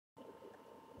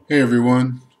Hey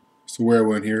everyone, it's the Where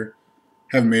One here.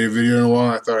 Haven't made a video in a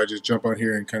while. I thought I'd just jump on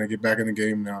here and kind of get back in the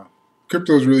game now.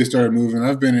 Crypto's really started moving.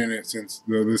 I've been in it since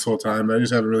this whole time, but I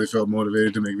just haven't really felt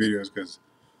motivated to make videos because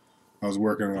I was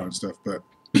working on a lot of stuff. But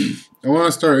I want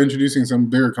to start introducing some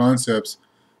bigger concepts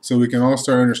so we can all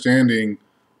start understanding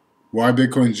why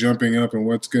Bitcoin's jumping up and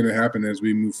what's going to happen as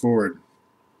we move forward.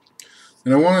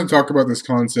 And I want to talk about this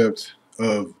concept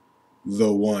of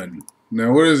the one.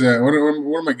 Now, what is that? What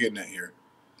am I getting at here?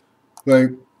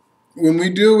 Like, when we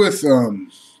deal with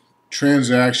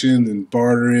transactions and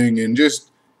bartering and just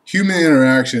human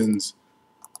interactions,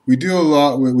 we deal a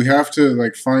lot with, we have to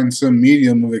like find some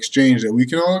medium of exchange that we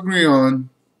can all agree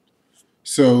on.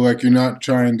 So like you're not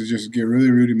trying to just get really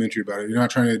rudimentary about it. You're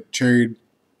not trying to trade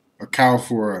a cow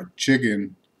for a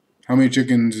chicken. How many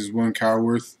chickens is one cow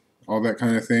worth? All that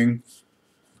kind of thing.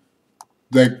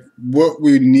 Like what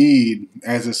we need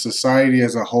as a society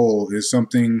as a whole is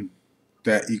something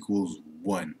that equals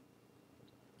one.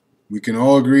 We can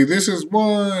all agree this is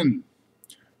one.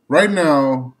 Right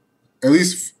now, at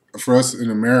least for us in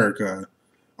America,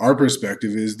 our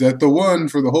perspective is that the one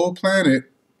for the whole planet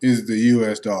is the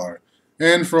US dollar.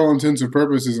 And for all intents and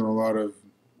purposes in a lot of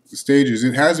stages,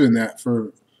 it has been that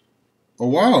for a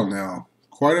while now,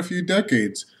 quite a few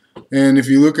decades. And if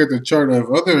you look at the chart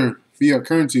of other fiat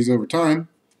currencies over time,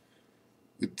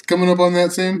 it's coming up on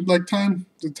that same like time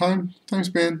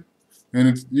span.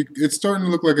 And it's starting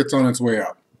to look like it's on its way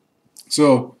out.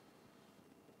 So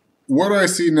what I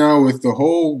see now with the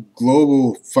whole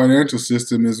global financial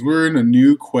system is we're in a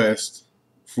new quest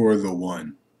for the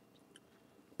one.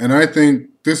 And I think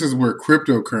this is where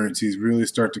cryptocurrencies really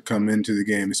start to come into the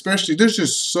game. Especially, there's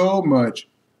just so much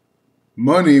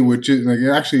money, which is like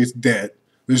actually it's debt.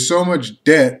 There's so much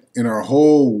debt in our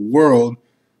whole world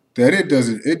that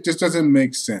it just doesn't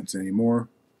make sense anymore.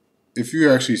 If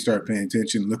you actually start paying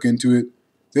attention, look into it,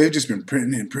 they've just been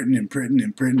printing and printing and printing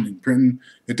and printing and printing.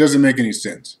 It doesn't make any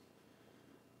sense.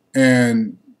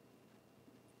 And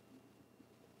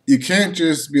you can't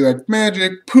just be like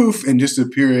magic, poof, and just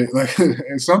appear it. Like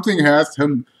something has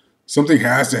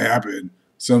to happen.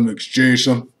 Some exchange,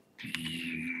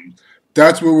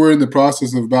 that's what we're in the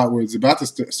process of about. Where it's about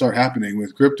to start happening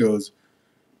with cryptos,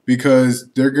 because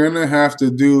they're gonna have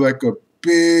to do like a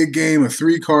big game of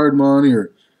 3-card money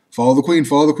or follow the queen,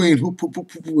 whoop, whoop,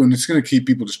 whoop, whoop, and it's going to keep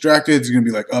people distracted. It's going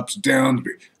to be like ups and downs.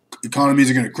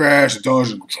 Economies are going to crash. The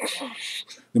dollars,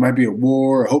 there might be a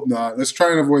war. I hope not. Let's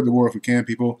try and avoid the war if we can,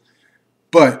 people.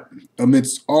 But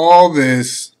amidst all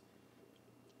this,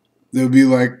 there'll be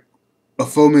like a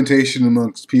fomentation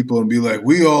amongst people and be like,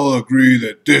 we all agree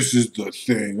that this is the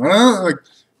thing. Like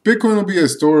Bitcoin will be a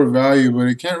store of value, but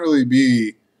it can't really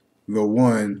be the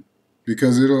one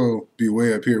because it'll be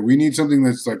way up here. We need something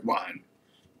that's like one.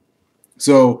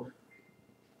 So,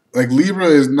 like Libra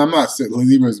is, I'm not saying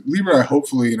Libra.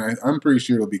 Hopefully, and I'm pretty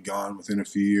sure it'll be gone within a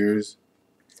few years,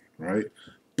 right?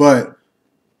 But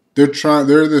they're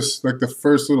this like the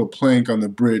first little plank on the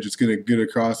bridge. It's gonna get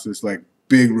across this like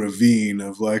big ravine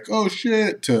of like, oh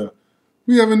shit, to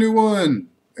we have a new one,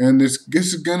 and this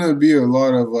is gonna be a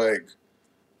lot of like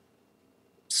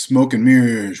smoke and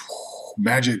mirrors,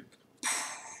 magic,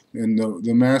 and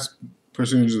the mass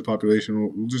percentage of the population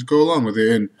will just go along with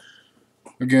it. And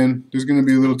again, there's going to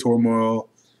be a little turmoil.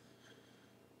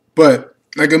 But,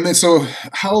 like I mean, so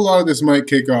how a lot of this might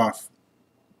kick off.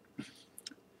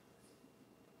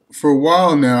 For a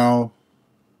while now,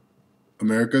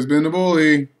 America's been the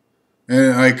bully.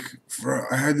 And, like,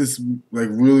 I had this, like,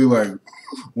 really, like,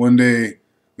 one day,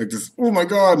 like, this, oh my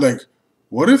God, like,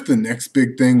 what if the next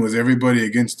big thing was everybody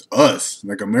against us?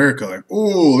 Like, America, like,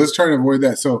 oh, let's try to avoid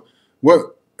that. So,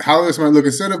 how this might look,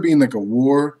 instead of being like a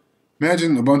war,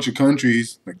 imagine a bunch of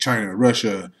countries like China,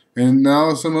 Russia, and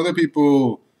now some other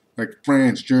people like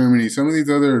France, Germany, some of these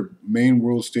other main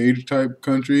world stage type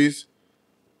countries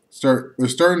they're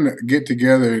starting to get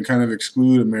together and kind of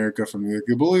exclude America from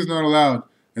the bully's not allowed,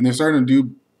 and they're starting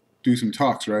to do some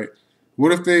talks, right?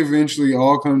 What if they eventually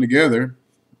all come together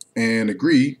and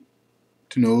agree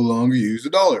to no longer use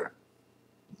the dollar?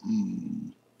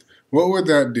 What would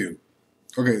that do?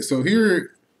 Okay, so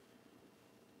here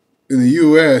in the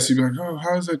U.S., you'd be like, oh,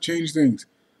 how does that change things?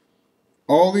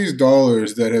 All these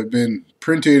dollars that have been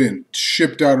printed and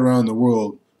shipped out around the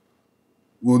world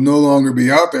will no longer be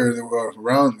out there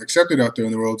accepted out there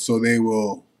in the world, so they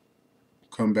will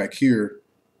come back here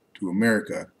to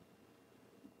America.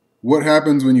 What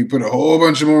happens when you put a whole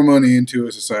bunch of more money into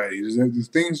a society? Does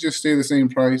things just stay the same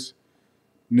price?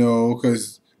 No,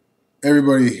 because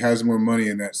everybody has more money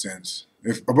in that sense.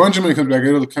 If a bunch of money comes back,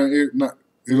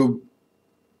 it'll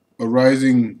a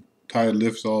rising tide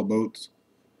lifts all boats.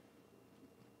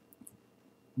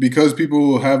 because people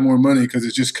will have more money because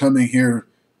it's just coming here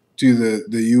to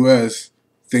the U.S.,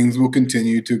 things will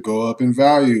continue to go up in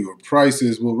value or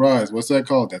prices will rise. What's that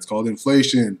called? That's called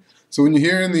inflation. So when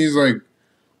you're hearing these like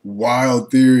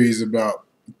wild theories about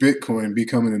Bitcoin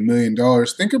becoming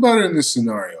 $1,000,000, think about it in this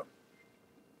scenario.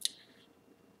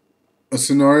 A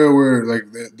scenario where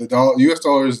like the US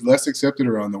dollar is less accepted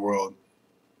around the world,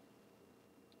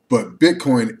 but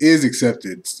Bitcoin is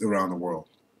accepted around the world.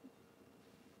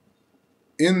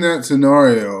 In that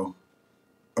scenario,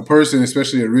 a person,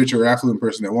 especially a rich or affluent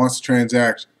person that wants to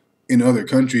transact in other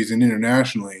countries and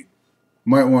internationally,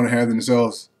 might want to have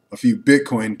themselves a few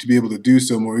Bitcoin to be able to do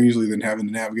so more easily than having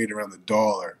to navigate around the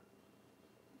dollar.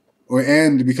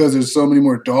 And because there's so many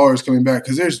more dollars coming back,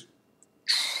 because there's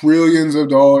trillions of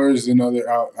dollars in other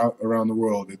out around the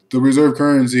world. It's the reserve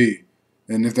currency,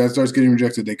 and if that starts getting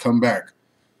rejected, they come back.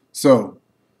 So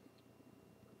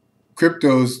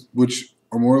cryptos, which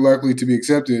are more likely to be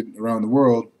accepted around the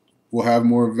world, will have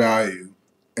more value,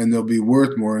 and they'll be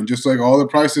worth more. And just like all the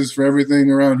prices for everything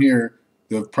around here,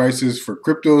 the prices for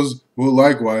cryptos will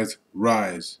likewise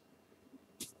rise.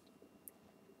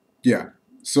 Yeah.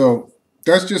 So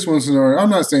that's just one scenario. I'm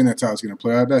not saying that's how it's going to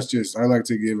play out. That's just, I like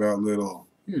to give out little,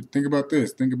 here, think about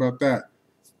this, think about that.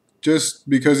 Just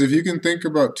because if you can think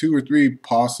about 2 or 3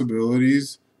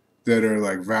 possibilities that are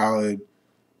like valid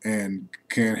and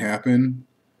can happen,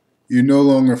 you're no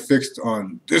longer fixed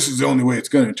on this is the only way it's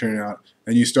going to turn out.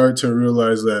 And you start to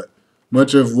realize that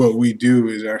much of what we do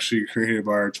is actually created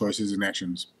by our choices and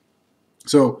actions.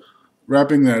 So,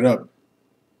 wrapping that up,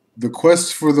 the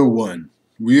quest for the one.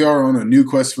 We are on a new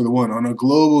quest for the one on a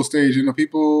global stage. You know,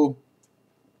 people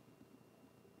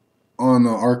on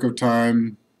the arc of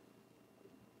time,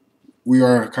 we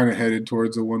are kind of headed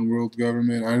towards a one world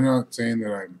government. I'm not saying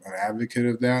that I'm an advocate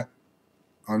of that.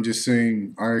 I'm just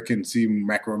saying I can see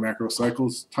macro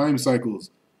cycles, time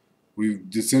cycles. We've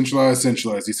decentralized,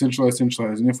 centralized, decentralized,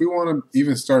 centralized. And if we want to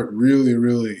even start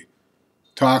really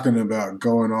talking about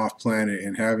going off planet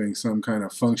and having some kind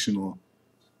of functional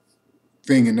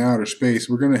thing in outer space,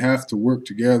 we're going to have to work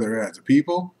together as a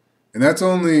people. And that's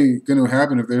only going to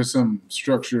happen if there's some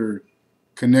structure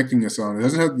connecting us on. It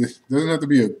doesn't have to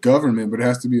be a government, but it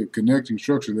has to be a connecting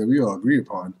structure that we all agree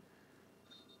upon.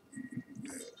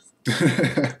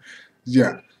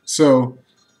 Yeah. So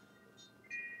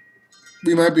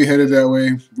we might be headed that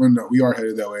way. Well, no, we are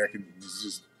headed that way. It's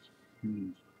just,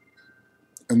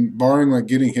 and barring like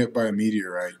getting hit by a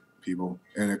meteorite, people,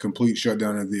 and a complete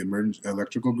shutdown of the emergency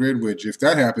electrical grid, which if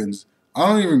that happens, I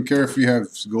don't even care if you have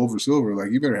gold or silver.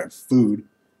 Like, you better have food,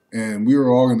 and we are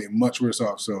all going to be much worse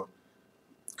off. So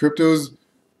cryptos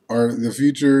are the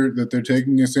future that they're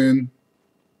taking us in.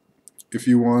 If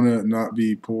you want to not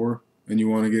be poor and you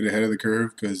want to get ahead of the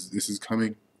curve, because this is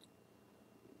coming,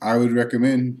 I would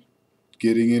recommend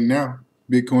getting in now.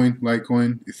 Bitcoin,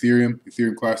 Litecoin, Ethereum,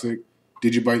 Ethereum Classic,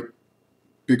 Digibyte,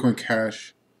 Bitcoin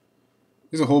Cash.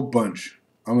 There's a whole bunch.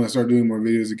 I'm going to start doing more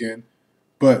videos again.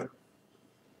 But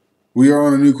we are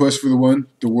on a new quest for the one.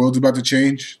 The world's about to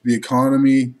change. The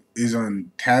economy is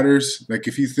on tatters. Like,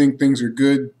 if you think things are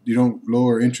good, you don't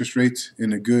lower interest rates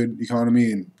in a good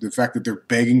economy. And the fact that they're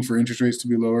begging for interest rates to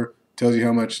be lower tells you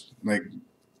how much, like,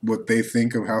 what they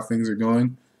think of how things are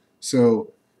going.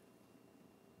 So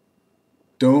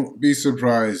don't be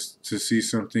surprised to see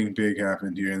something big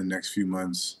happen here in the next few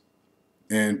months.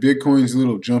 And Bitcoin's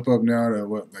little jump up now to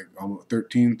what, like almost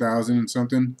 13,000 and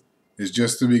something, is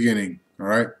just the beginning. All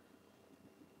right.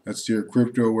 That's your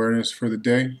crypto awareness for the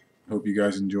day. Hope you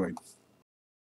guys enjoyed.